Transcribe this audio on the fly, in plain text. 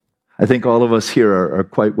I think all of us here are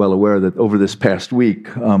quite well aware that over this past week,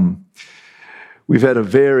 we've had a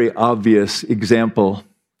very obvious example,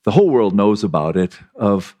 the whole world knows about it,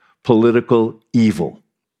 of political evil.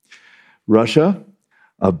 Russia,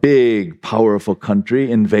 a big, powerful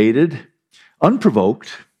country, invaded,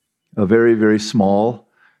 unprovoked, a very, very small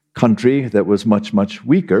country that was much, much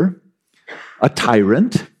weaker, a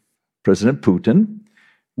tyrant, President Putin,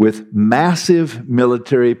 with massive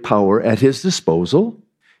military power at his disposal,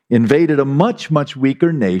 invaded a much, much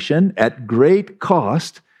weaker nation at great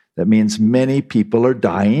cost. That means many people are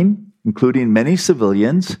dying, including many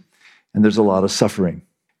civilians, and there's a lot of suffering.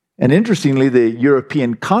 And interestingly, the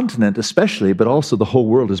European continent especially, but also the whole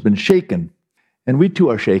world has been shaken. And we too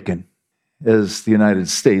are shaken as the United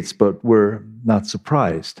States, but we're not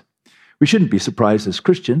surprised. We shouldn't be surprised as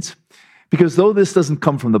Christians, because though this doesn't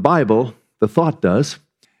come from the Bible, the thought does.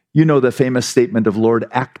 You know the famous statement of Lord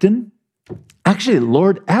Acton? Actually,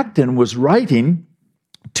 Lord Acton was writing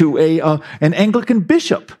to an Anglican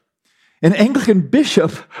bishop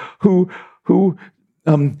who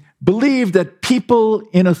believed that people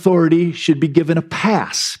in authority should be given a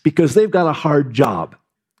pass because they've got a hard job.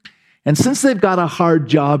 And since they've got a hard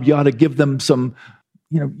job, you ought to give them some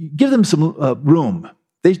room.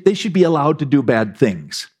 They should be allowed to do bad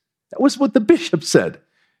things. That was what the bishop said.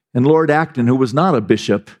 And Lord Acton, who was not a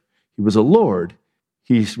bishop, he was a lord,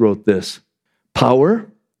 he wrote this: power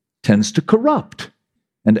tends to corrupt,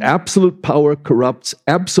 and absolute power corrupts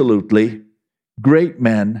absolutely. Great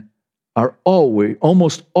men are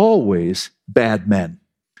almost always bad men.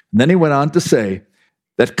 And then he went on to say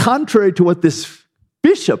that contrary to what this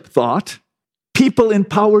bishop thought, people in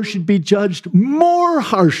power should be judged more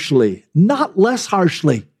harshly, not less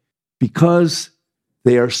harshly, because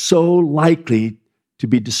they are so likely to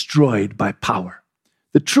be destroyed by power.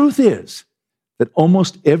 The truth is that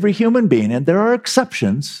almost every human being, and there are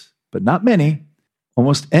exceptions, but not many,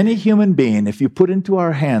 almost any human being, if you put into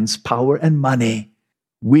our hands power and money,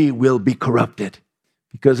 we will be corrupted.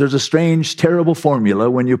 Because there's a strange, terrible formula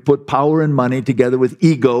when you put power and money together with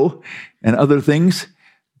ego and other things,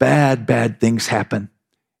 bad things happen.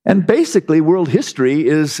 And basically, world history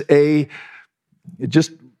is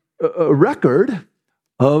just a record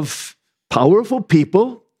of powerful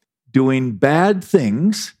people doing bad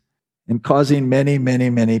things and causing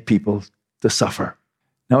many people to suffer.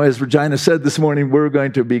 Now, as Regina said this morning, we're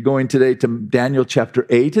going to be going today to Daniel chapter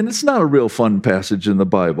 8, and it's not a real fun passage in the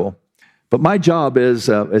Bible. But my job as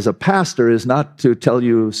a pastor is not to tell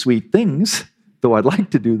you sweet things, though I'd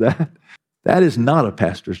like to do that. That is not a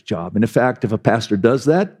pastor's job. And in fact, if a pastor does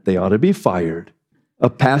that, they ought to be fired. A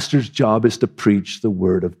pastor's job is to preach the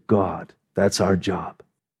word of God. That's our job.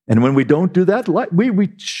 And when we don't do that, we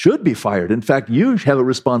should be fired. In fact, you have a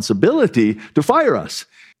responsibility to fire us.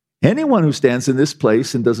 Anyone who stands in this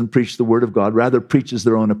place and doesn't preach the word of God, rather preaches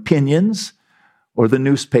their own opinions or the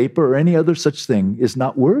newspaper or any other such thing, is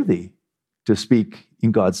not worthy to speak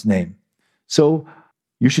in God's name. So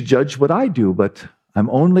you should judge what I do, but I'm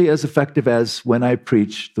only as effective as when I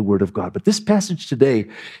preach the word of God. But this passage today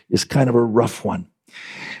is kind of a rough one,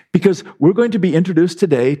 because we're going to be introduced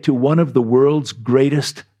today to one of the world's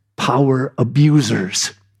greatest power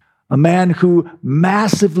abusers, a man who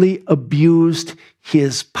massively abused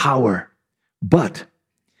his power. But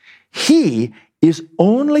he is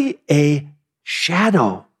only a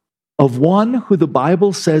shadow of one who the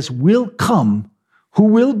Bible says will come, who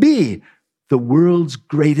will be the world's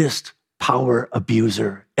greatest power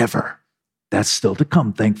abuser ever. That's still to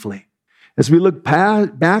come, thankfully. As we look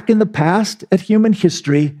back in the past at human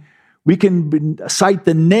history, we can cite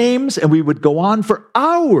the names, and we would go on for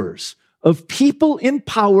hours, of people in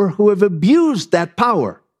power who have abused that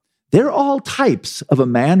power. They're all types of a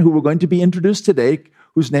man who we're going to be introduced today,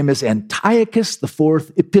 whose name is Antiochus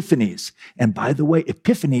IV Epiphanes. And by the way,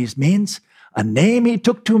 Epiphanes means a name he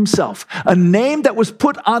took to himself, a name that was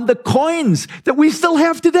put on the coins that we still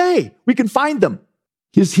have today. We can find them.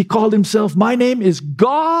 He called himself, my name is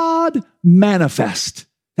God Manifest.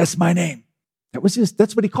 That's my name.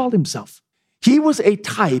 That's what he called himself. He was a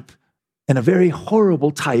type, and a very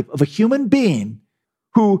horrible type, of a human being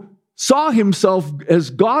who saw himself as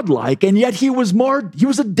godlike, and yet he was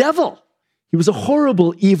a devil. He was a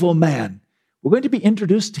horrible, evil man. We're going to be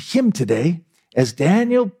introduced to him today as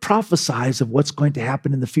Daniel prophesies of what's going to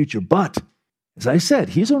happen in the future. But, as I said,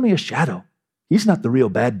 he's only a shadow. He's not the real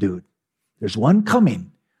bad dude. There's one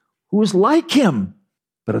coming who is like him,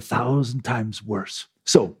 but 1,000 times worse.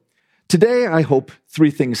 So, today I hope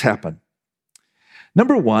 3 things happen.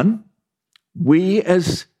 Number 1, we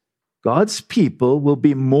as God's people will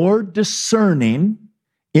be more discerning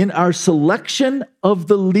in our selection of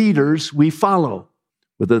the leaders we follow.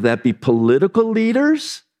 whether that be political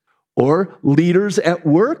leaders or leaders at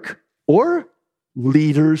work or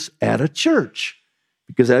leaders at a church.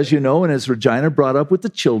 Because as you know, and as Regina brought up with the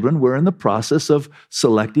children, we're in the process of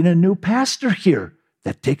selecting a new pastor here.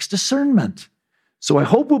 That takes discernment. So I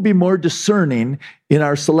hope we'll be more discerning in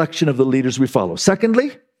our selection of the leaders we follow.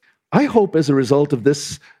 Secondly, I hope as a result of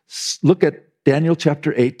this look at Daniel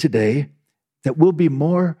chapter 8 today, that we'll be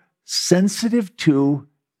more sensitive to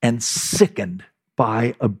and sickened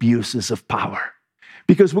by abuses of power.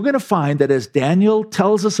 Because we're going to find that as Daniel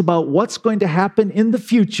tells us about what's going to happen in the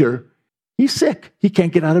future, he's sick. He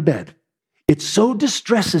can't get out of bed. It so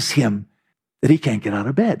distresses him that he can't get out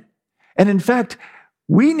of bed. And in fact,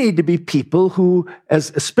 we need to be people who,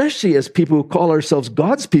 especially as people who call ourselves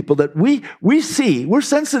God's people, that we're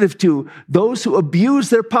sensitive to those who abuse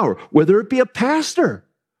their power, whether it be a pastor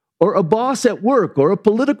or a boss at work or a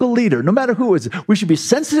political leader, no matter who it is. We should be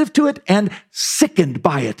sensitive to it and sickened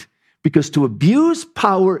by it, because to abuse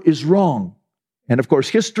power is wrong. And of course,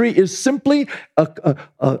 history is simply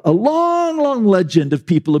a long, long legend of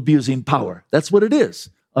people abusing power. That's what it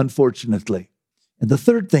is, unfortunately. And the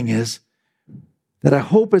third thing is that I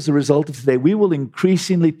hope as a result of today, we will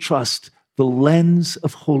increasingly trust the lens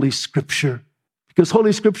of Holy Scripture. Because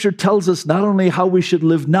Holy Scripture tells us not only how we should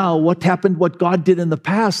live now, what happened, what God did in the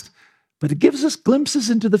past, but it gives us glimpses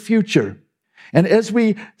into the future. And as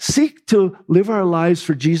we seek to live our lives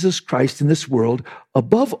for Jesus Christ in this world,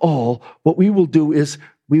 above all, what we will do is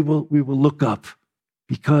we will look up,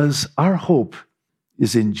 because our hope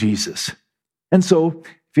is in Jesus. And so,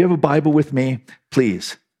 if you have a Bible with me,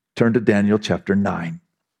 please turn to Daniel chapter 9.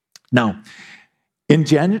 Now, in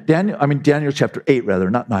Daniel chapter 8,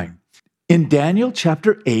 not 9. In Daniel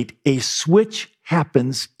chapter 8, a switch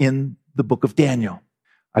happens in the book of Daniel.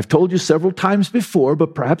 I've told you several times before,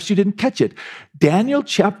 but perhaps you didn't catch it. Daniel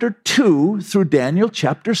chapter 2 through Daniel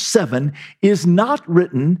chapter 7 is not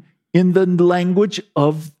written in the language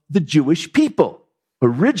of the Jewish people.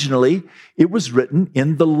 Originally, it was written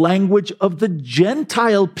in the language of the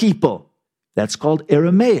Gentile people. That's called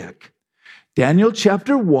Aramaic. Daniel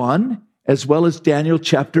chapter 1, as well as Daniel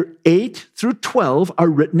chapter 8 through 12, are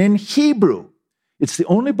written in Hebrew. It's the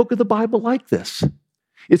only book of the Bible like this.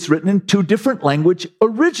 It's written in two different languages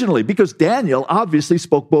originally, because Daniel obviously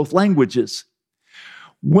spoke both languages.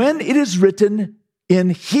 When it is written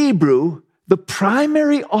in Hebrew, the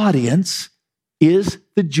primary audience is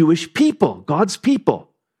the Jewish people, God's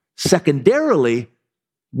people. Secondarily,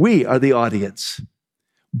 we are the audience.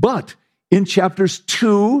 But in chapters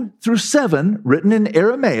 2 through 7, written in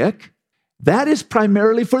Aramaic, that is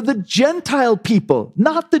primarily for the Gentile people,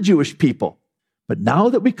 not the Jewish people. But now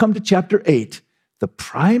that we come to chapter 8, the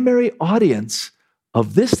primary audience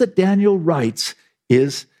of this that Daniel writes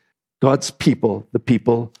is God's people, the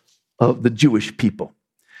people of the Jewish people.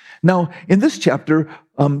 Now, in this chapter,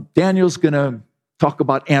 Daniel's going to talk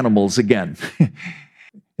about animals again.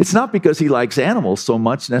 It's not because he likes animals so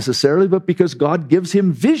much necessarily, but because God gives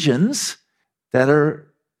him visions that are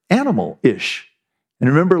animal-ish. And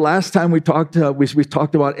remember last time we talked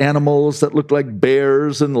about animals that look like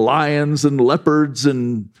bears and lions and leopards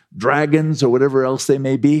and dragons or whatever else they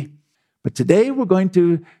may be. But today we're going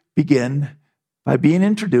to begin by being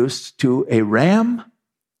introduced to a ram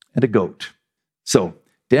and a goat. So,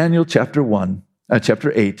 Daniel chapter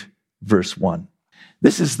 8, verse 1.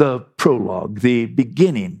 This is the prologue, the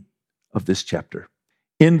beginning of this chapter.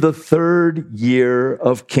 In the 3rd year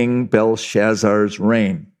of King Belshazzar's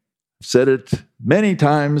reign. I've said it many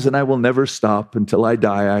times, and I will never stop until I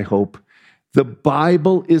die, I hope. The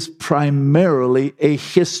Bible is primarily a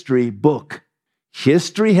history book.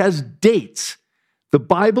 History has dates. The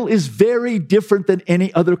Bible is very different than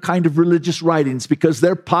any other kind of religious writings, because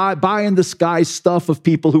they're pie-in-the-sky stuff of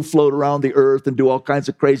people who float around the earth and do all kinds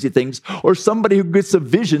of crazy things, or somebody who gets a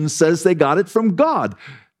vision says they got it from God.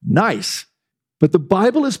 Nice. But the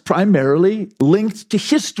Bible is primarily linked to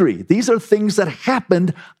history. These are things that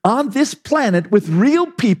happened on this planet with real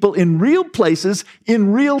people in real places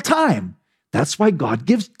in real time. That's why God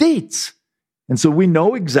gives dates. And so we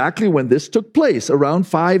know exactly when this took place, around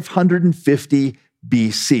 550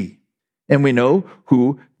 BC. And we know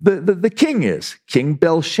who the king is, King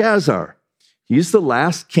Belshazzar. He's the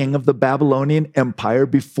last king of the Babylonian Empire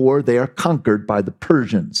before they are conquered by the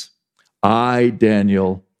Persians. I,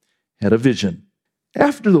 Daniel, had a vision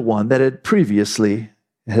after the one that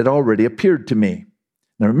had already appeared to me.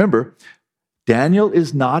 Now remember, Daniel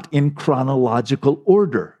is not in chronological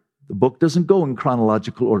order. The book doesn't go in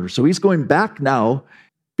chronological order. So he's going back now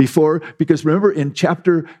because remember in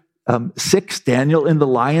chapter 6, Daniel in the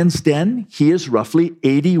lion's den, he is roughly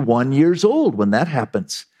 81 years old when that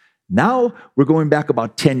happens. Now we're going back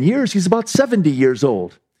about 10 years. He's about 70 years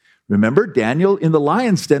old. Remember, Daniel in the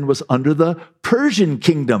lion's den was under the Persian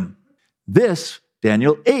kingdom. This,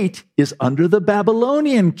 Daniel 8, is under the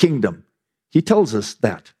Babylonian kingdom. He tells us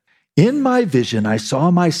that. In my vision, I saw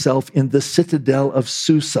myself in the citadel of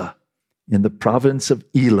Susa, in the province of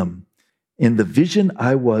Elam. In the vision,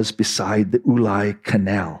 I was beside the Ulai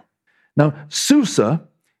Canal. Now, Susa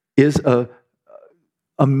is a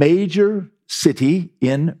major city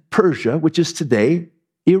in Persia, which is today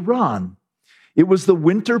Iran. It was the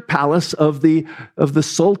winter palace of the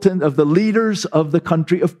sultan, of the leaders of the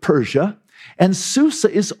country of Persia. And Susa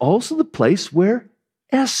is also the place where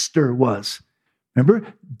Esther was.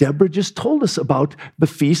 Remember, Deborah just told us about the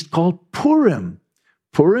feast called Purim.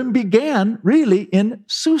 Purim began really in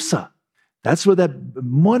Susa. That's where that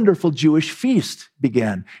wonderful Jewish feast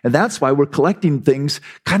began. And that's why we're collecting things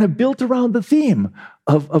kind of built around the theme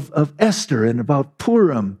of Esther and about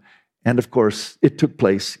Purim. And of course, it took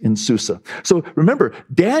place in Susa. So remember,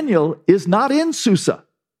 Daniel is not in Susa.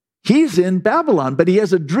 He's in Babylon, but he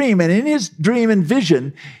has a dream. And in his dream and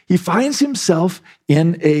vision, he finds himself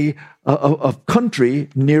in a country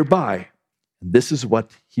nearby. And this is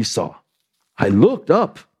what he saw. I looked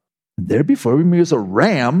up, and there before me was a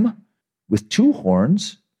ram with 2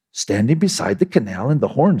 horns standing beside the canal, and the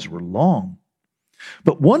horns were long.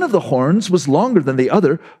 But one of the horns was longer than the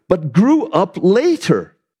other, but grew up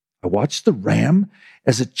later. I watched the ram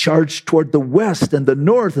as it charged toward the west and the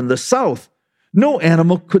north and the south. No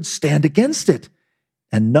animal could stand against it,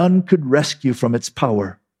 and none could rescue from its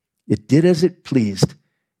power. It did as it pleased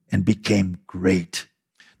and became great.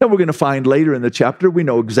 Now we're going to find later in the chapter, we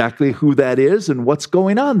know exactly who that is and what's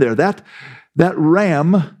going on there. That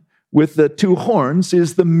ram with the 2 horns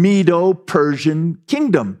is the Medo-Persian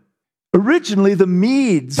kingdom. Originally, the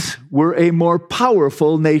Medes were a more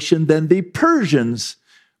powerful nation than the Persians,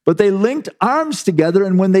 but they linked arms together,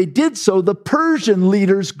 and when they did so, the Persian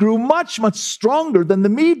leaders grew much, much stronger than the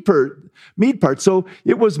Mede part. So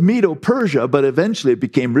it was Medo-Persia, but eventually it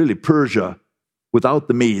became really Persia without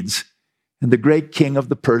the Medes. And the great king of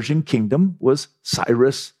the Persian kingdom was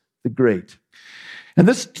Cyrus the Great. And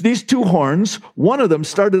these 2 horns, one of them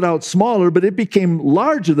started out smaller, but it became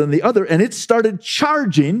larger than the other, and it started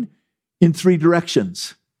charging in 3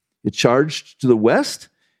 directions. It charged to the west,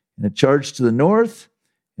 and it charged to the north,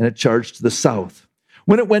 and it charged to the south.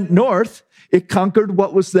 When it went north, it conquered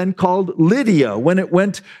what was then called Lydia. When it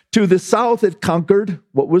went to the south, it conquered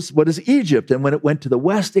what is Egypt. And when it went to the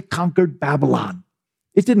west, it conquered Babylon.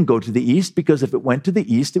 It didn't go to the east, because if it went to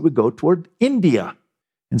the east, it would go toward India.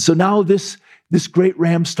 And so now this great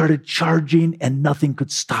ram started charging, and nothing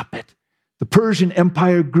could stop it. The Persian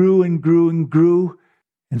Empire grew and grew and grew.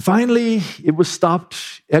 And finally, it was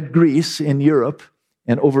stopped at Greece in Europe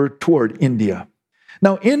and over toward India.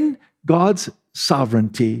 Now, in God's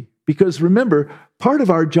sovereignty, because remember, part of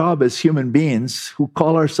our job as human beings who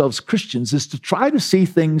call ourselves Christians is to try to see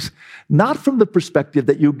things not from the perspective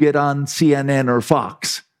that you get on CNN or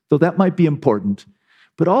Fox, though that might be important,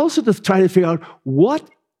 but also to try to figure out, what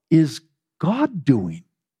is God doing?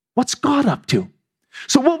 What's God up to?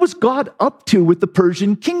 So what was God up to with the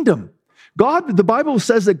Persian kingdom? The Bible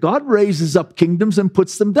says that God raises up kingdoms and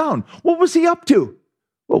puts them down. What was he up to?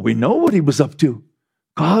 Well, we know what he was up to.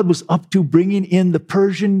 God was up to bringing in the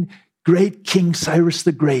Persian great king Cyrus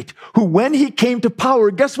the Great, who when he came to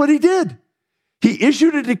power, guess what he did? He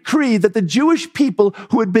issued a decree that the Jewish people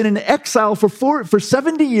who had been in exile for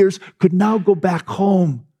 70 years could now go back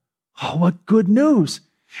home. Oh, what good news.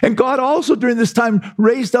 And God also during this time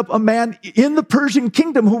raised up a man in the Persian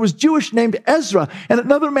kingdom who was Jewish named Ezra, and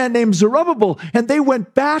another man named Zerubbabel, and they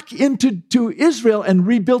went back into Israel and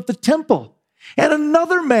rebuilt the temple. And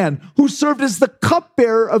another man who served as the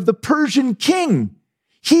cupbearer of the Persian king,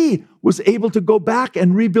 he was able to go back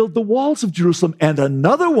and rebuild the walls of Jerusalem. And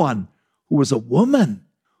another one who was a woman,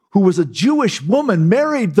 who was a Jewish woman,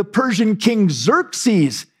 married the Persian king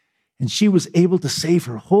Xerxes, and she was able to save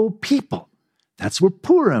her whole people. That's where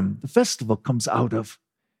Purim, the festival, comes out of.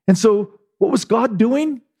 And so what was God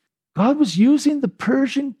doing? God was using the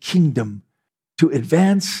Persian kingdom to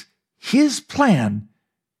advance his plan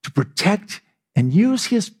to protect and use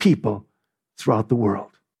his people throughout the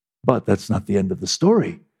world. But that's not the end of the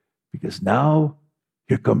story, because now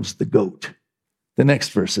here comes the goat. The next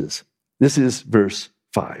verses. This is verse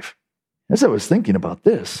 5. As I was thinking about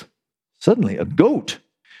this, suddenly a goat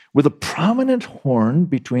with a prominent horn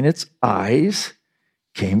between its eyes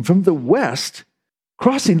came from the west,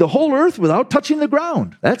 crossing the whole earth without touching the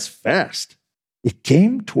ground. That's fast. It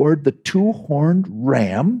came toward the 2-horned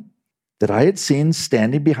ram that I had seen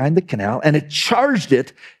standing behind the canal, and it charged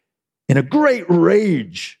it in a great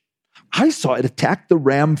rage. I saw it attack the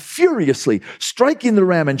ram furiously, striking the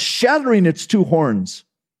ram and shattering its two horns.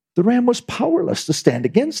 The ram was powerless to stand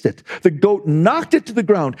against it. The goat knocked it to the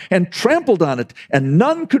ground and trampled on it, and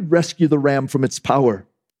none could rescue the ram from its power.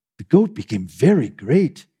 The goat became very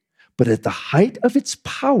great, but at the height of its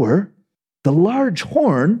power, the large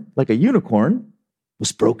horn, like a unicorn,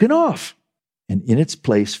 was broken off, and in its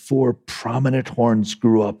place 4 prominent horns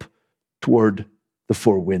grew up toward the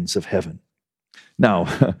 4 winds of heaven.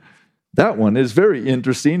 Now, that one is very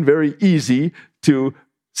interesting, very easy to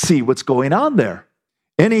see what's going on there.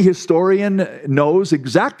 Any historian knows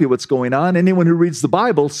exactly what's going on. Anyone who reads the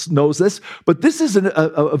Bible knows this. But this is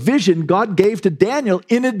a vision God gave to Daniel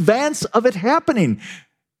in advance of it happening.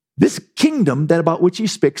 This kingdom that about which he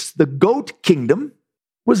speaks, the goat kingdom,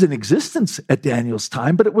 was in existence at Daniel's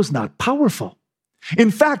time, but it was not powerful.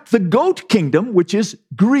 In fact, the goat kingdom, which is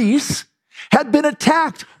Greece, had been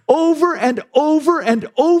attacked over and over and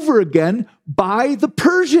over again by the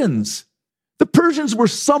Persians. The Persians were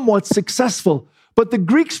somewhat successful, but the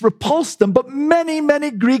Greeks repulsed them, but many,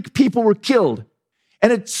 many Greek people were killed.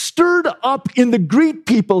 And it stirred up in the Greek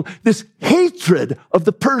people this hatred of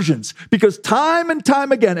the Persians, because time and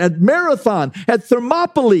time again, at Marathon, at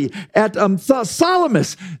Thermopylae, at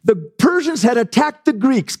Salamis, the Persians had attacked the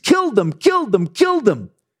Greeks, killed them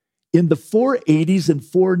in the 480s and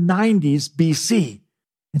 490s BC.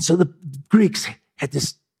 And so the Greeks had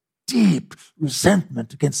this deep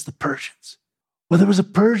resentment against the Persians. Well, there was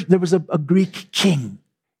a Greek king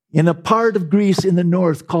in a part of Greece in the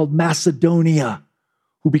north called Macedonia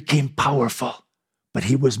who became powerful, but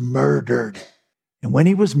he was murdered. And when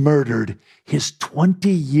he was murdered, his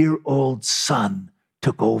 20-year-old son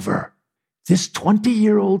took over. This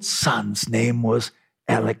 20-year-old son's name was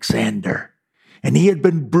Alexander. And he had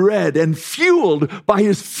been bred and fueled by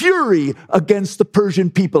his fury against the Persian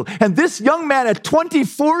people. And this young man at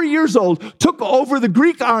 24 years old took over the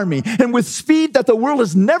Greek army. And with speed that the world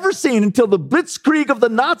has never seen until the blitzkrieg of the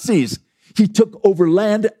Nazis, he took over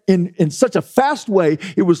land in such a fast way,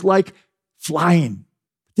 it was like flying.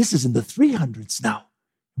 This is in the 300s now.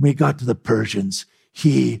 When he got to the Persians,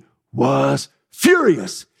 he was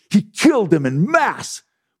furious. He killed them in mass,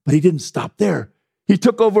 but he didn't stop there. He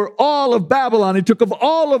took over all of Babylon. He took over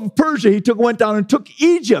all of Persia. He went down and took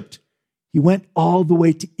Egypt. He went all the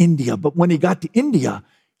way to India. But when he got to India,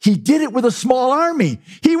 he did it with a small army.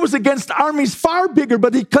 He was against armies far bigger,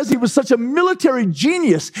 but because he was such a military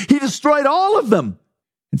genius, he destroyed all of them.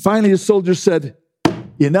 And finally, his soldiers said,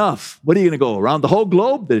 enough. What are you going to go around the whole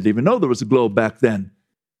globe? They didn't even know there was a globe back then.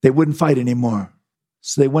 They wouldn't fight anymore.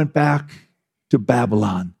 So they went back to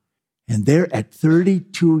Babylon. And there at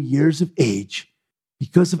 32 years of age,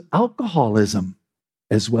 because of alcoholism,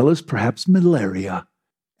 as well as perhaps malaria,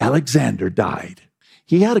 Alexander died.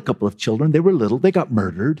 He had a couple of children. They were little. They got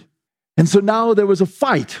murdered. And so now there was a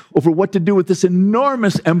fight over what to do with this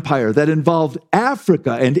enormous empire that involved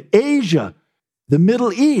Africa and Asia, the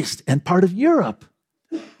Middle East, and part of Europe.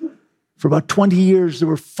 For about 20 years, there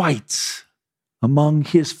were fights among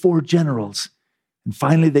his 4 generals. And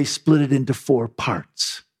finally, they split it into 4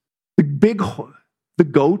 parts. The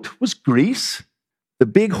goat was Greece. The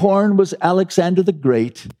big horn was Alexander the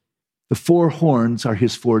Great. The 4 horns are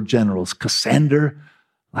his 4 generals, Cassander,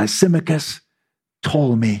 Lysimachus,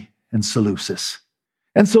 Ptolemy, and Seleucus.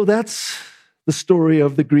 And so that's the story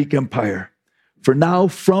of the Greek Empire. For now,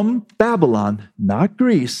 from Babylon, not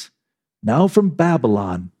Greece, now from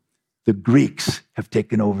Babylon, the Greeks have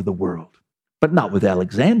taken over the world. But not with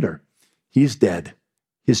Alexander. He's dead.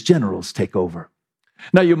 His generals take over.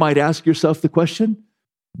 Now you might ask yourself the question,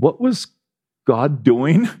 what was God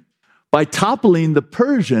doing by toppling the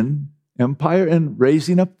Persian Empire and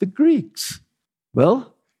raising up the Greeks?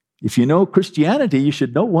 Well, if you know Christianity, you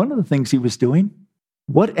should know one of the things he was doing.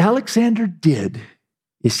 What Alexander did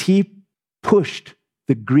is he pushed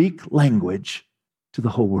the Greek language to the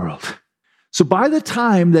whole world. So by the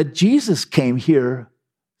time that Jesus came here,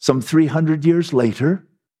 some 300 years later,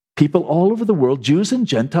 people all over the world, Jews and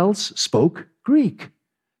Gentiles, spoke Greek.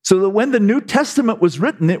 So that when the New Testament was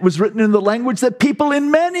written, it was written in the language that people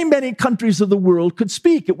in many, many countries of the world could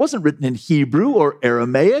speak. It wasn't written in Hebrew or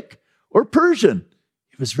Aramaic or Persian.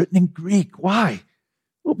 It was written in Greek. Why?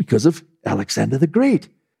 Well, because of Alexander the Great.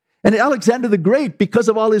 And Alexander the Great, because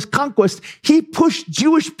of all his conquest, he pushed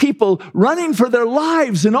Jewish people running for their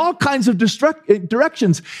lives in all kinds of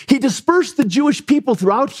directions. He dispersed the Jewish people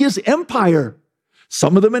throughout his empire.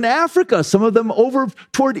 Some of them in Africa, some of them over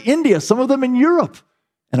toward India, some of them in Europe.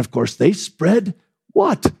 And of course, they spread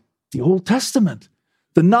what? The Old Testament.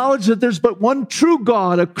 The knowledge that there's but one true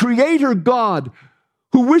God, a creator God,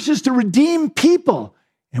 who wishes to redeem people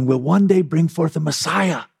and will one day bring forth a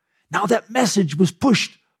Messiah. Now that message was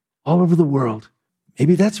pushed all over the world.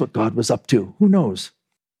 Maybe that's what God was up to. Who knows?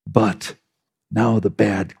 But now the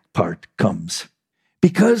bad part comes.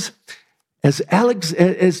 Because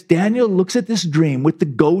as Daniel looks at this dream with the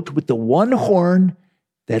goat with the one horn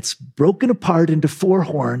that's broken apart into four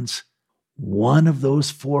horns, one of those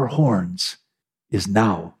four horns is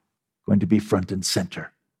now going to be front and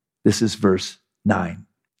center. This is verse 9.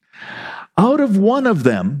 Out of one of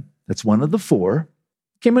them, that's one of the four,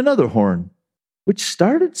 came another horn, which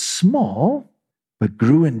started small, but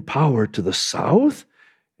grew in power to the south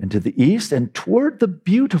and to the east and toward the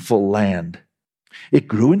beautiful land. It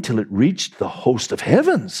grew until it reached the host of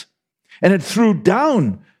heavens, and it threw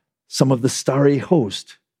down some of the starry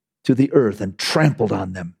host to the earth and trampled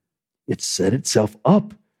on them. It set itself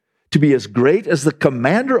up to be as great as the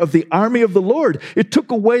commander of the army of the Lord. It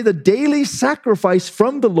took away the daily sacrifice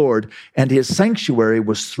from the Lord, and his sanctuary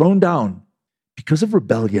was thrown down. Because of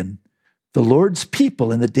rebellion, the Lord's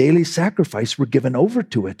people and the daily sacrifice were given over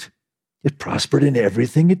to it. It prospered in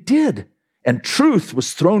everything it did, and truth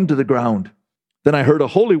was thrown to the ground. Then I heard a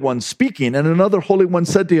holy one speaking, and another holy one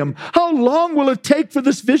said to him, "How long will it take for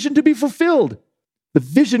this vision to be fulfilled?" The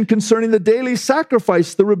vision concerning the daily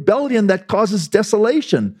sacrifice, the rebellion that causes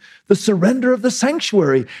desolation, the surrender of the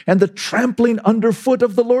sanctuary, and the trampling underfoot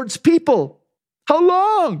of the Lord's people. How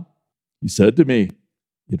long? He said to me,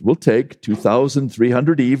 "It will take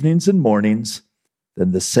 2,300 evenings and mornings,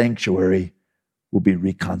 then the sanctuary will be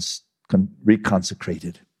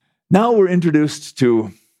reconsecrated." Now we're introduced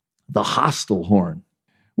to the hostile horn.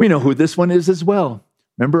 We know who this one is as well.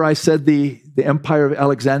 Remember I said the empire of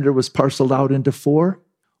Alexander was parceled out into four?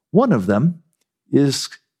 One of them is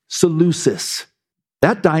Seleucus.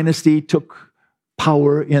 That dynasty took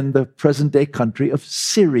power in the present-day country of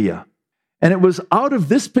Syria. And it was out of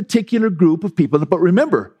this particular group of people, but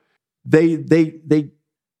remember, their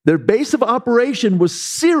base of operation was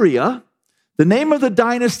Syria. The name of the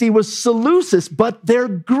dynasty was Seleucus, but they're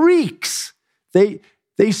Greeks. They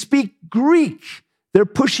speak Greek. They're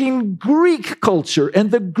pushing Greek culture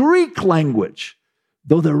and the Greek language,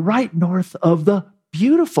 though they're right north of the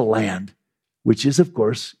beautiful land, which is, of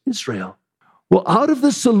course, Israel. Well, out of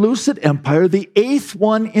the Seleucid Empire, the eighth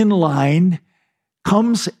one in line,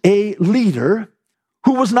 comes a leader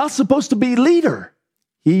who was not supposed to be leader.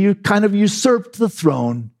 He kind of usurped the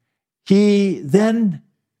throne. He then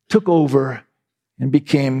took over and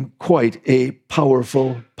became quite a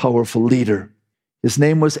powerful leader. His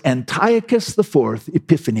name was Antiochus IV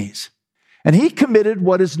Epiphanes. And he committed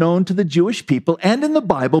what is known to the Jewish people and in the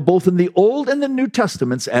Bible, both in the Old and the New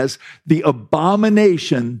Testaments, as the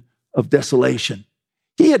abomination of desolation.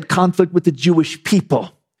 He had conflict with the Jewish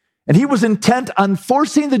people, and he was intent on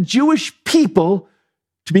forcing the Jewish people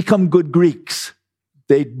to become good Greeks.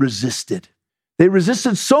 They resisted. They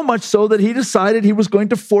resisted so much so that he decided he was going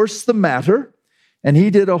to force the matter, and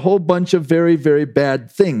he did a whole bunch of very, very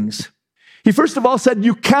bad things. He first of all said,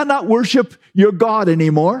 you cannot worship your God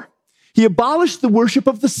anymore. He abolished the worship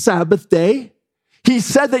of the Sabbath day. He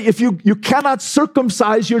said that if you cannot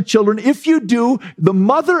circumcise your children, if you do, the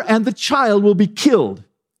mother and the child will be killed.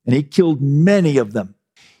 And he killed many of them.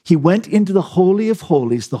 He went into the Holy of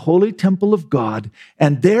Holies, the holy temple of God,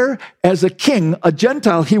 and there, as a king, a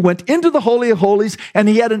Gentile, he went into the Holy of Holies, and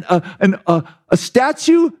he had a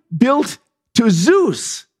statue built to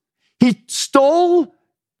Zeus. He stole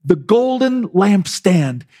the golden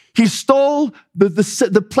lampstand. He stole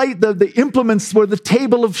the plate, the implements where the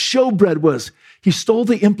table of showbread was. He stole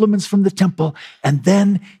the implements from the temple, and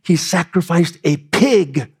then he sacrificed a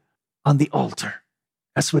pig on the altar.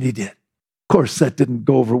 That's what he did. Of course, that didn't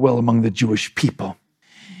go over well among the Jewish people.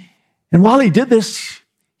 And while he did this,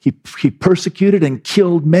 he persecuted and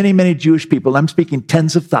killed many, many Jewish people. I'm speaking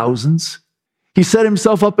tens of thousands. He set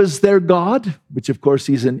himself up as their God, which of course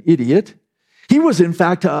he's an idiot. He was, in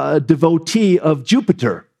fact, a devotee of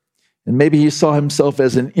Jupiter, and maybe he saw himself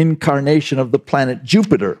as an incarnation of the planet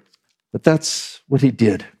Jupiter, but that's what he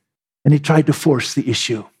did, and he tried to force the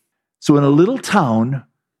issue. So in a little town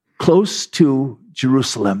close to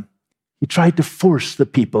Jerusalem, he tried to force the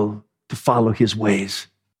people to follow his ways,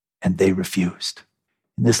 and they refused.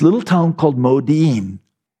 In this little town called Modi'in,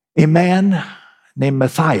 a man named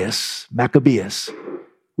Maccabeus,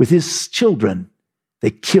 with his children,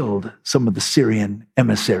 they killed some of the Syrian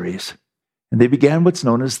emissaries, and they began what's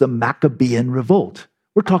known as the Maccabean Revolt.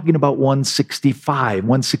 We're talking about 165,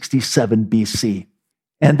 167 BC.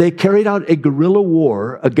 And they carried out a guerrilla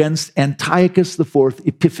war against Antiochus IV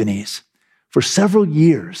Epiphanes. For several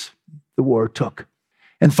years, the war took.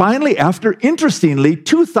 And finally, after, interestingly,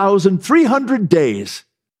 2,300 days,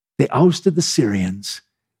 they ousted the Syrians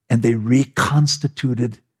and they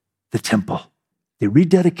reconstituted the temple. They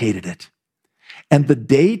rededicated it. And the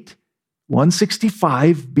date,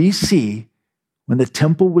 165 BC, when the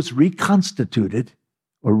temple was reconstituted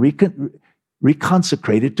or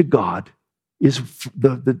reconsecrated to God, is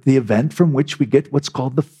the event from which we get what's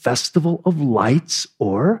called the Festival of Lights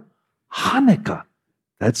or Hanukkah.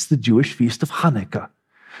 That's the Jewish feast of Hanukkah.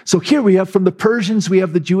 So here we have from the Persians, we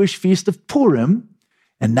have the Jewish feast of Purim.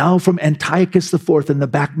 And now from Antiochus IV and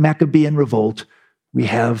the Maccabean revolt, we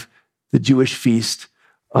have the Jewish feast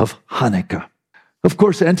of Hanukkah. Of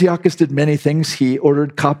course, Antiochus did many things. He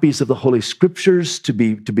ordered copies of the Holy Scriptures to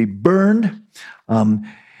be burned.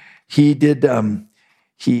 He did anything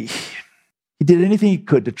he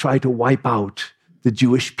could to try to wipe out the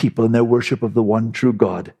Jewish people in their worship of the one true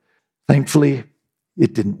God. Thankfully,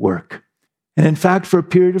 it didn't work. And in fact, for a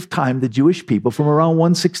period of time, the Jewish people, from around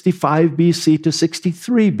 165 BC to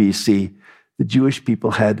 63 BC, the Jewish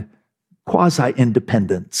people had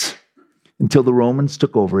quasi-independence until the Romans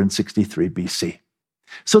took over in 63 BC.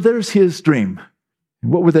 So there's his dream.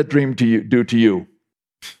 What would that dream do to you?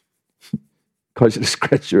 Cause you to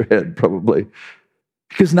scratch your head, probably.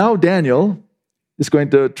 Because now Daniel is going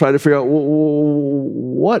to try to figure out,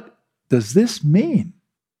 what does this mean?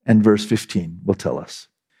 And verse 15 will tell us.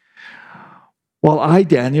 While I,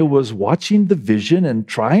 Daniel, was watching the vision and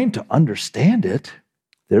trying to understand it,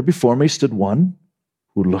 there before me stood one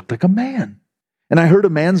who looked like a man. And I heard a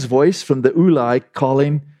man's voice from the Ulai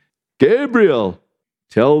calling, Gabriel,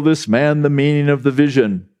 tell this man the meaning of the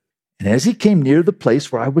vision. And as he came near the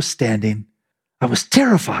place where I was standing, I was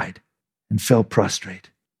terrified and fell prostrate.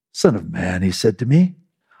 Son of man, he said to me,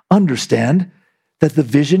 understand that the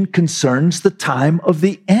vision concerns the time of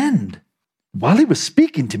the end. While he was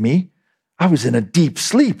speaking to me, I was in a deep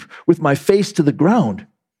sleep with my face to the ground.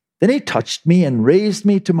 Then he touched me and raised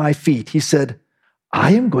me to my feet. He said,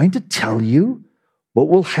 I am going to tell you what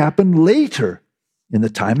will happen later in the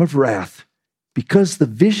time of wrath, because the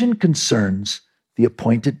vision concerns the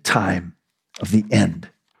appointed time of the end.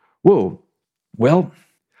 Whoa. Well,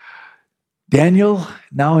 Daniel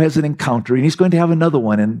now has an encounter, and he's going to have another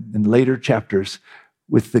one in later chapters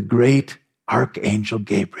with the great archangel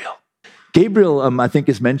Gabriel. Gabriel, I think,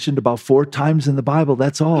 is mentioned about 4 times in the Bible.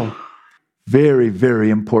 That's all. Very, very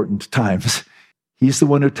important times. He's the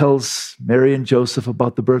one who tells Mary and Joseph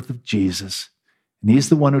about the birth of Jesus, and he's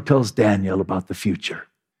the one who tells Daniel about the future.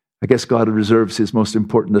 I guess God reserves his most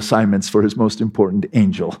important assignments for his most important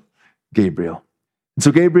angel, Gabriel. And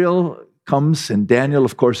so Gabriel comes, and Daniel,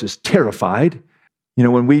 of course, is terrified. You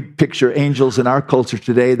know, when we picture angels in our culture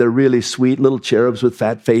today, they're really sweet little cherubs with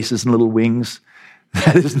fat faces and little wings.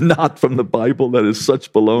 That is not from the Bible. That is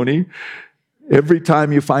such baloney. Every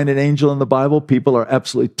time you find an angel in the Bible, people are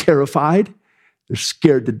absolutely terrified. They're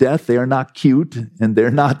scared to death. They are not cute, and they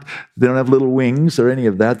don't have little wings or any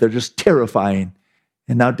of that. They're just terrifying.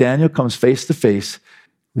 And now Daniel comes face to face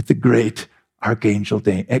with the great archangel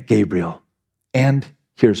Gabriel. And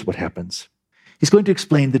here's what happens. He's going to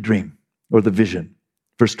explain the dream or the vision.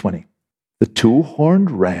 Verse 20. The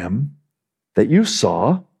 2-horned ram that you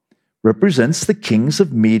saw represents the kings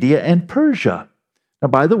of Media and Persia. Now,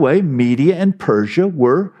 by the way, Media and Persia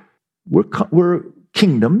were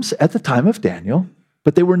kingdoms at the time of Daniel,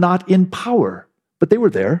 but they were not in power, but they were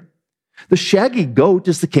there. The shaggy goat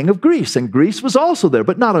is the king of Greece, and Greece was also there,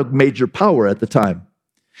 but not a major power at the time.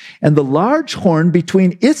 And the large horn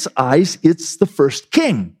between its eyes, it's the first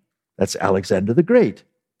king. That's Alexander the Great.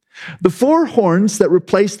 The 4 horns that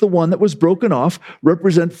replace the one that was broken off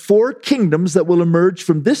represent 4 kingdoms that will emerge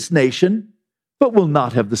from this nation, but will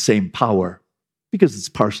not have the same power, because it's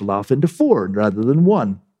parceled off into 4 rather than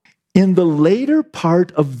 1. In the later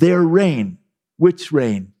part of their reign, which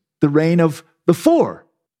reign? The reign of the 4,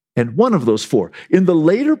 and one of those 4. In the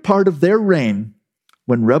later part of their reign,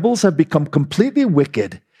 when rebels have become completely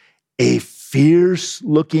wicked, a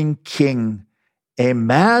fierce-looking king, a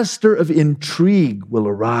master of intrigue, will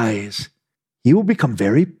arise. He will become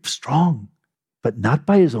very strong, but not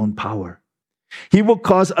by his own power. He will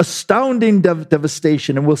cause astounding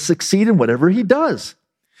devastation and will succeed in whatever he does.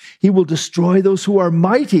 He will destroy those who are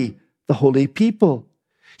mighty, the holy people.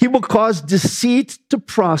 He will cause deceit to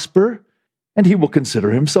prosper, and he will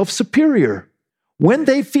consider himself superior. When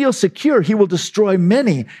they feel secure, he will destroy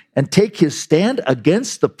many and take his stand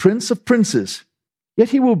against the Prince of Princes. Yet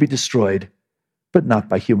he will be destroyed, but not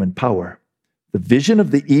by human power. The vision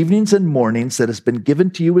of the evenings and mornings that has been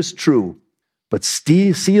given to you is true, but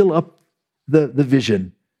seal up the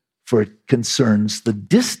vision, for it concerns the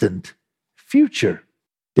distant future.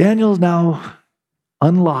 Daniel now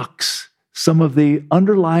unlocks some of the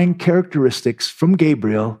underlying characteristics from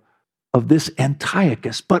Gabriel of this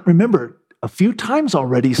Antiochus. But remember, a few times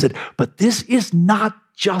already. He said, but this is not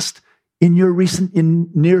just in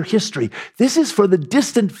near history. This is for the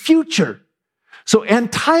distant future. So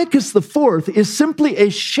Antiochus IV is simply a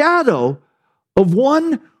shadow of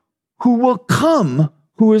one who will come,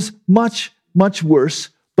 who is much, much worse,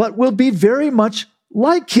 but will be very much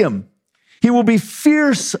like him. He will be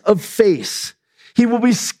fierce of face. He will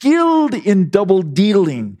be skilled in double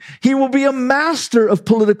dealing. He will be a master of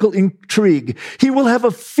political intrigue. He will have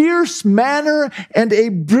a fierce manner and a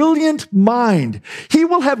brilliant mind. He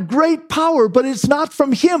will have great power, but it's not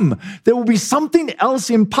from him. There will be something else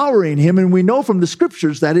empowering him, and we know from the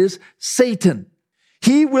scriptures that is Satan.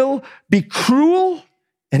 He will be cruel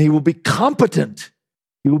and he will be competent.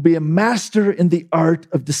 He will be a master in the art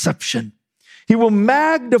of deception. He will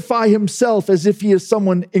magnify himself as if he is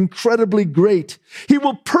someone incredibly great. He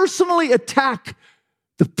will personally attack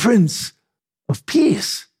the Prince of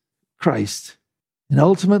Peace, Christ. And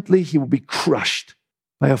ultimately, he will be crushed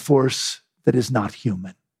by a force that is not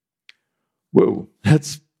human. Whoa,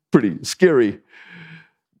 that's pretty scary.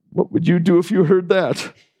 What would you do if you heard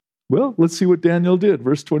that? Well, let's see what Daniel did.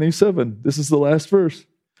 Verse 27. This is the last verse.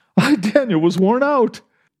 Daniel was worn out.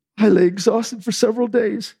 I lay exhausted for several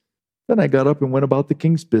days. Then I got up and went about the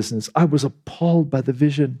king's business. I was appalled by the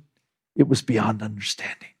vision. It was beyond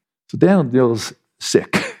understanding. So Daniel's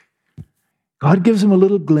sick. God gives him a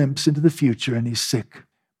little glimpse into the future, and he's sick.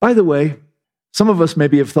 By the way, some of us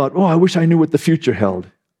maybe have thought, I wish I knew what the future held.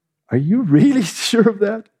 Are you really sure of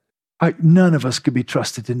that? None of us could be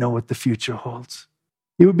trusted to know what the future holds.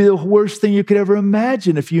 It would be the worst thing you could ever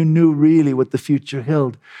imagine if you knew really what the future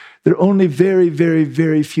held. There are only very, very,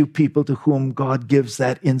 very few people to whom God gives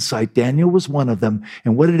that insight. Daniel was one of them.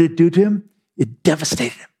 And what did it do to him? It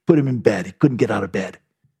devastated him, put him in bed. He couldn't get out of bed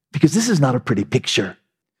because this is not a pretty picture.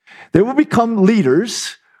 There will become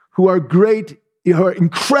leaders who are great, who are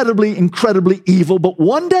incredibly, incredibly evil, but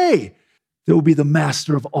one day there will be the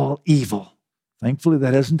master of all evil. Thankfully,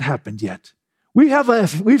 that hasn't happened yet.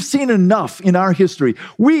 We've seen enough in our history.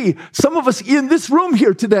 Some of us in this room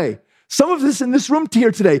here today, some of us in this room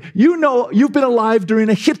here today, you know you've been alive during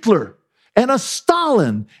a Hitler and a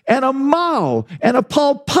Stalin and a Mao and a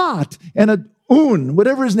Pol Pot and a Un,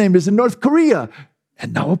 whatever his name is, in North Korea,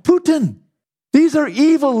 and now a Putin. These are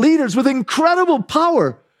evil leaders with incredible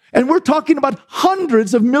power. And we're talking about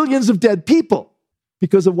hundreds of millions of dead people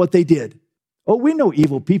because of what they did. Oh, we know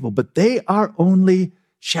evil people, but they are only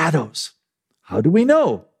shadows. How do we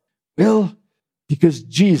know? Well, because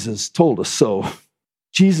Jesus told us so.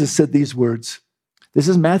 Jesus said these words. This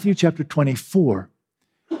is Matthew chapter 24.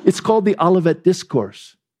 It's called the Olivet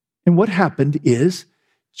Discourse. And what happened is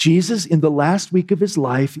Jesus, in the last week of his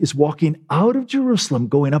life, is walking out of Jerusalem,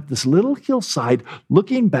 going up this little hillside,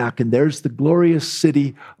 looking back, and there's the glorious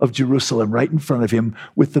city of Jerusalem right in front of him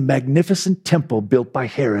with the magnificent temple built by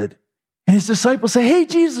Herod. And his disciples say, hey,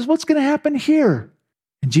 Jesus, what's going to happen here?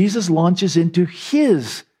 And Jesus launches into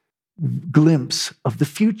his glimpse of the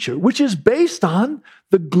future, which is based on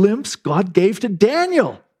the glimpse God gave to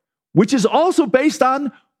Daniel, which is also based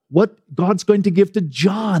on what God's going to give to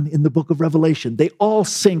John in the book of Revelation. They all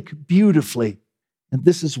sync beautifully. And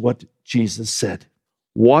this is what Jesus said.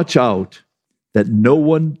 Watch out that no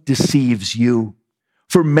one deceives you.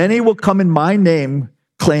 For many will come in my name,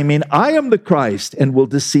 claiming I am the Christ, and will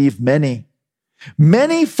deceive many.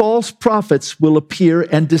 Many false prophets will appear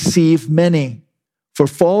and deceive many. For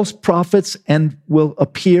false prophets will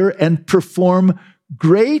appear and perform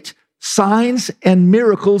great signs and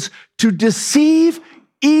miracles to deceive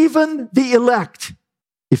even the elect,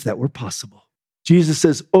 if that were possible. Jesus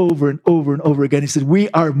says over and over and over again, he said,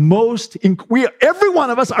 every one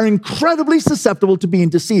of us are incredibly susceptible to being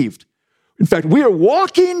deceived. In fact, we are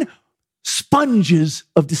walking sponges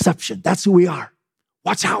of deception. That's who we are.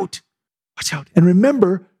 Watch out. Watch out. And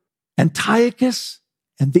remember, Antiochus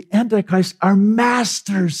and the Antichrist are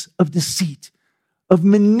masters of deceit, of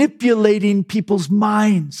manipulating people's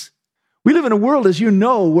minds. We live in a world, as you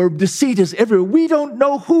know, where deceit is everywhere. We don't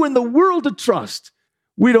know who in the world to trust.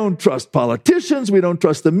 We don't trust politicians. We don't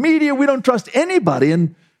trust the media. We don't trust anybody.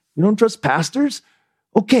 And we don't trust pastors.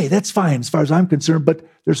 Okay, that's fine as far as I'm concerned. But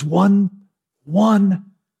there's one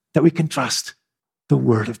that we can trust, the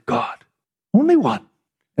Word of God. Only one.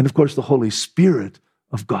 And of course, the Holy Spirit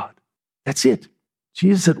of God. That's it.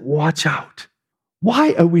 Jesus said, watch out.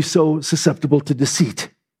 Why are we so susceptible to deceit?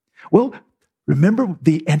 Well, remember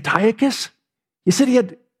the Antiochus? He said he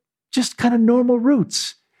had just kind of normal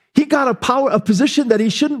roots. He got a position that he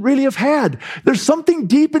shouldn't really have had. There's something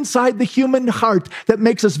deep inside the human heart that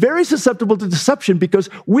makes us very susceptible to deception because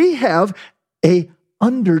we have a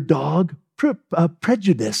underdog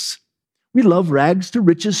prejudice. We love rags to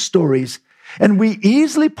riches stories. And we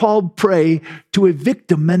easily, Paul, prey to a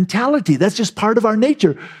victim mentality. That's just part of our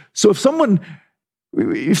nature. So if someone's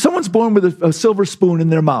born with a silver spoon in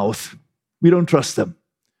their mouth, we don't trust them.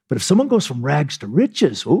 But if someone goes from rags to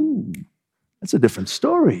riches, ooh, that's a different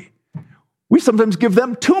story. We sometimes give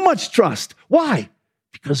them too much trust. Why?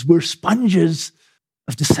 Because we're sponges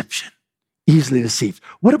of deception, easily deceived.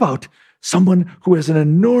 What about someone who has an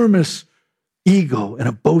enormous ego and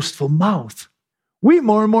a boastful mouth? We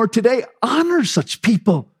more and more today honor such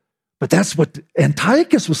people. But that's what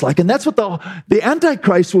Antiochus was like, and that's what the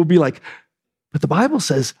Antichrist will be like. But the Bible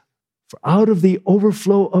says, for out of the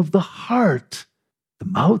overflow of the heart, the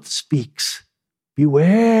mouth speaks.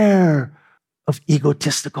 Beware of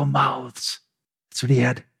egotistical mouths. That's what he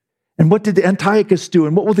had. And what did the Antiochus do?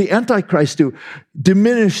 And what will the Antichrist do?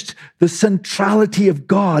 Diminished the centrality of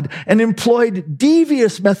God and employed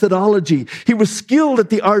devious methodology. He was skilled at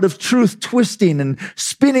the art of truth twisting and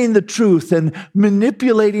spinning the truth and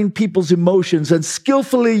manipulating people's emotions and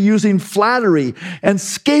skillfully using flattery and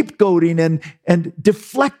scapegoating and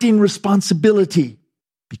deflecting responsibility.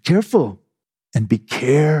 Be careful and be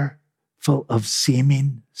careful of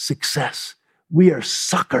seeming success. We are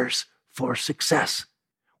suckers for success.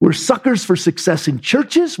 We're suckers for success in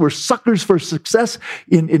churches. We're suckers for success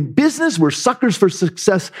in business. We're suckers for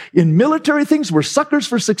success in military things. We're suckers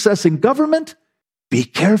for success in government. Be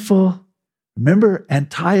careful. Remember,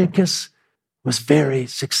 Antiochus was very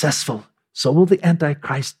successful. So will the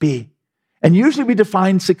Antichrist be. And usually we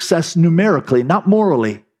define success numerically, not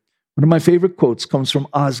morally. One of my favorite quotes comes from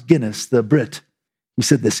Os Guinness, the Brit. He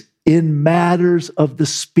said this, "In matters of the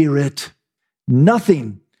spirit,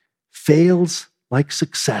 nothing fails like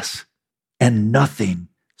success, and nothing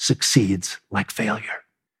succeeds like failure."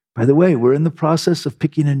 By the way, we're in the process of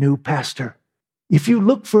picking a new pastor. If you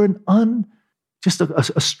look for just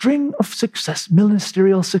a string of success,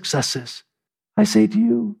 ministerial successes, I say to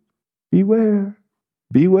you, beware,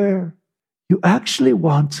 beware. You actually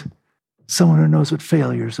want someone who knows what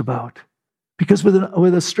failure is about. Because with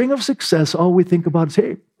a string of success, all we think about is,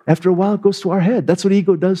 hey, after a while it goes to our head. That's what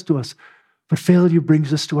ego does to us. But failure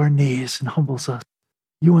brings us to our knees and humbles us.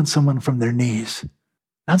 You want someone from their knees,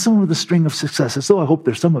 not someone with a string of successes, though I hope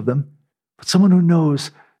there's some of them, but someone who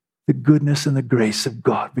knows the goodness and the grace of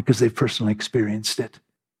God because they've personally experienced it.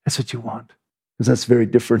 That's what you want, because that's very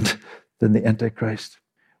different than the Antichrist.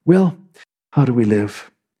 Well, how do we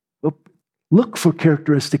live? Well, look for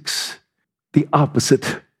characteristics the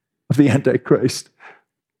opposite of the Antichrist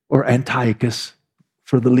or Antiochus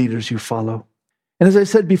for the leaders you follow. And as I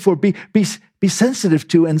said before, be sensitive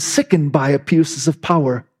to and sickened by abuses of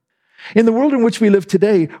power. In the world in which we live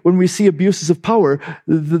today, when we see abuses of power,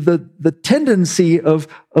 the tendency of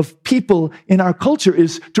people in our culture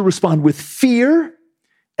is to respond with fear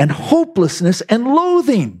and hopelessness and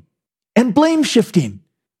loathing and blame shifting.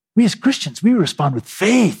 We as Christians, we respond with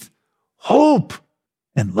faith, hope,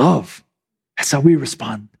 and love. That's how we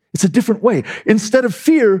respond. It's a different way. Instead of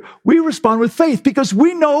fear, we respond with faith because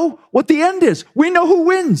we know what the end is. We know who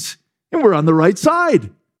wins, and we're on the right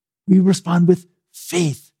side. We respond with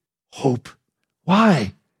faith, hope.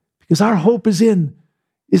 Why? Because our hope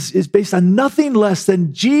is based on nothing less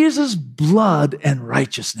than Jesus' blood and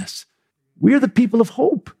righteousness. We are the people of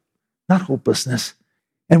hope, not hopelessness.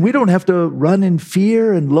 And we don't have to run in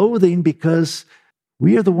fear and loathing because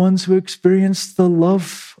we are the ones who experienced the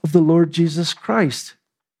love of the Lord Jesus Christ.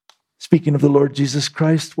 Speaking of the Lord Jesus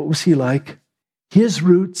Christ, what was he like? His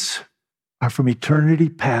roots are from eternity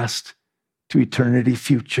past to eternity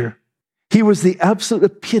future. He was the absolute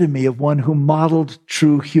epitome of one who modeled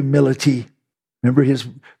true humility. Remember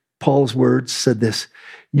Paul's words said this,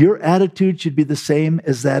 "Your attitude should be the same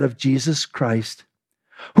as that of Jesus Christ,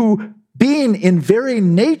 who, being in very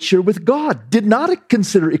nature with God, did not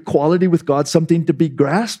consider equality with God something to be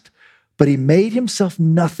grasped, but he made himself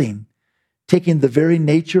nothing, taking the very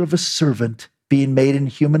nature of a servant, being made in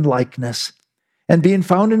human likeness. And being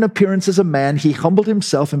found in appearance as a man, he humbled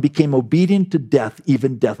himself and became obedient to death,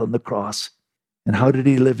 even death on the cross." And how did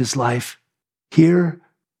he live his life? Here,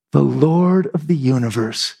 the Lord of the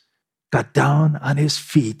universe got down on his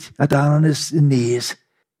feet, got down on his knees,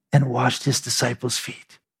 and washed his disciples'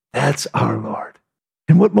 feet. That's our Lord.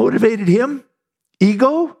 And what motivated him?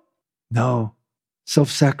 Ego? No.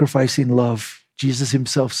 Self-sacrificing love. Jesus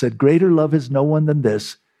himself said, "Greater love has no one than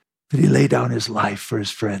this, that he lay down his life for his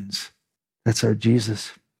friends." That's our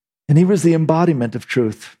Jesus. And he was the embodiment of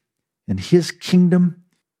truth. And his kingdom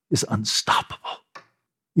is unstoppable.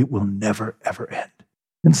 It will never, ever end.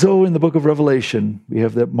 And so in the book of Revelation, we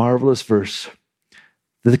have that marvelous verse,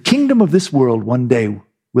 that the kingdom of this world one day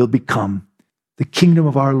will become the kingdom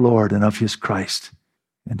of our Lord and of his Christ.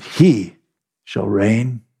 And he shall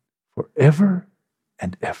reign forever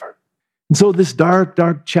and ever. And so this dark,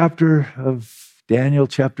 dark chapter of Daniel,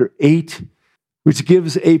 chapter 8, which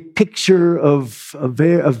gives a picture of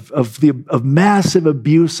massive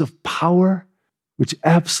abuse of power, which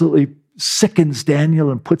absolutely sickens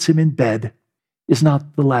Daniel and puts him in bed, is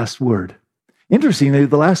not the last word. Interestingly,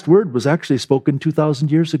 the last word was actually spoken 2,000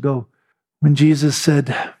 years ago when Jesus said,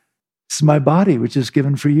 "This is my body, which is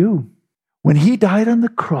given for you." When he died on the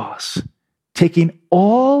cross, taking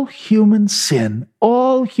all human sin,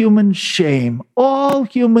 all human shame, all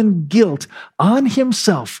human guilt on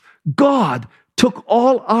himself, God took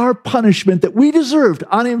all our punishment that we deserved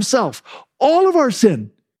on himself, all of our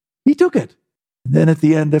sin. He took it. And then at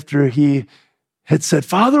the end, after he had said,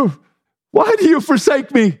 "Father, why do you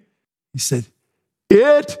forsake me?" He said,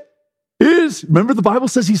 "It is," remember the Bible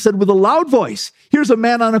says he said with a loud voice, here's a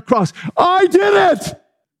man on a cross, "I did it!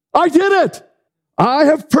 I did it! I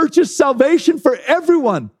have purchased salvation for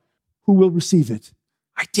everyone who will receive it.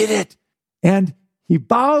 I did it." And he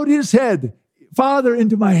bowed his head. "Father,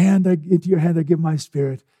 into your hand I give my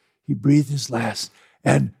spirit." He breathed his last.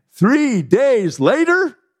 And 3 days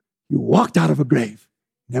later, he walked out of a grave,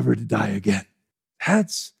 never to die again.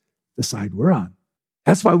 That's the side we're on.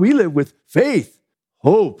 That's why we live with faith,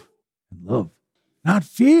 hope, and love. Not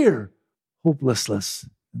fear, hopelessness,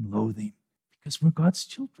 and loathing. Because we're God's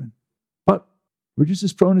children. But we're just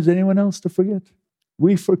as prone as anyone else to forget.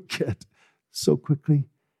 We forget so quickly.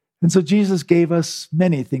 And so Jesus gave us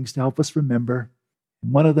many things to help us remember.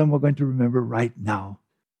 And one of them we're going to remember right now.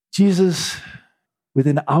 Jesus,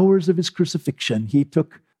 within hours of his crucifixion, he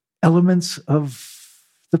took elements of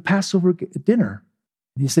the Passover dinner.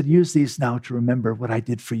 And he said, "Use these now to remember what I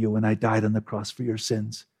did for you when I died on the cross for your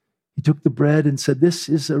sins." He took the bread and said, "This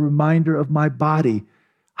is a reminder of my body."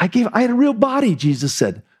 I had a real body, Jesus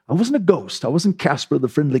said. I wasn't a ghost. I wasn't Casper the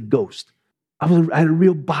friendly ghost. I had a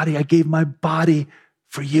real body. I gave my body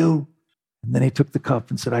for you. And then he took the cup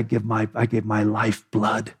and said, I gave my life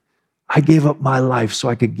blood. I gave up my life so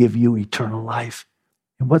I could give you eternal life.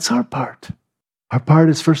 And what's our part? Our part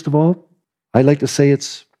is, first of all, I like to say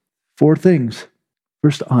it's 4 things.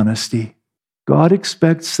 First, honesty. God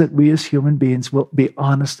expects that we as human beings will be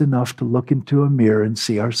honest enough to look into a mirror and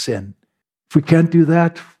see our sin. If we can't do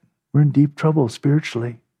that, we're in deep trouble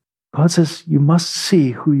spiritually. God says you must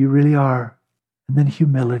see who you really are. And then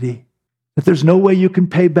humility. That there's no way you can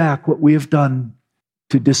pay back what we have done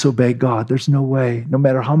to disobey God. There's no way. No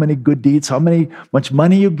matter how many good deeds, much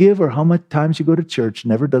money you give, or how much times you go to church,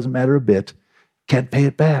 never doesn't matter a bit. Can't pay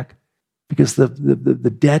it back. Because the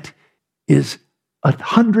debt is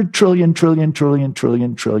 $100 trillion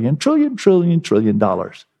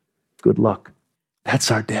dollars. Good luck.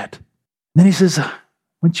 That's our debt. And then he says,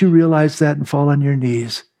 once you realize that and fall on your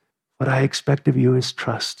knees, what I expect of you is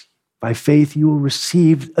trust. By faith, you will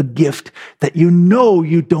receive a gift that you know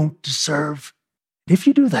you don't deserve. If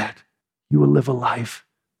you do that, you will live a life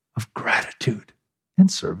of gratitude and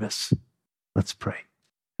service. Let's pray.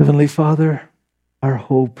 Heavenly Father, our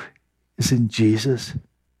hope is in Jesus,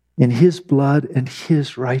 in his blood and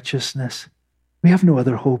his righteousness. We have no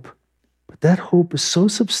other hope, but that hope is so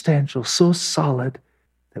substantial, so solid,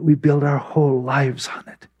 that we build our whole lives on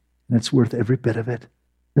it, and it's worth every bit of it.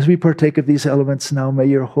 As we partake of these elements now, may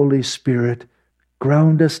your Holy Spirit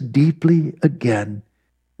ground us deeply again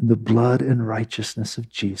in the blood and righteousness of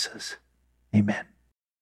Jesus. Amen.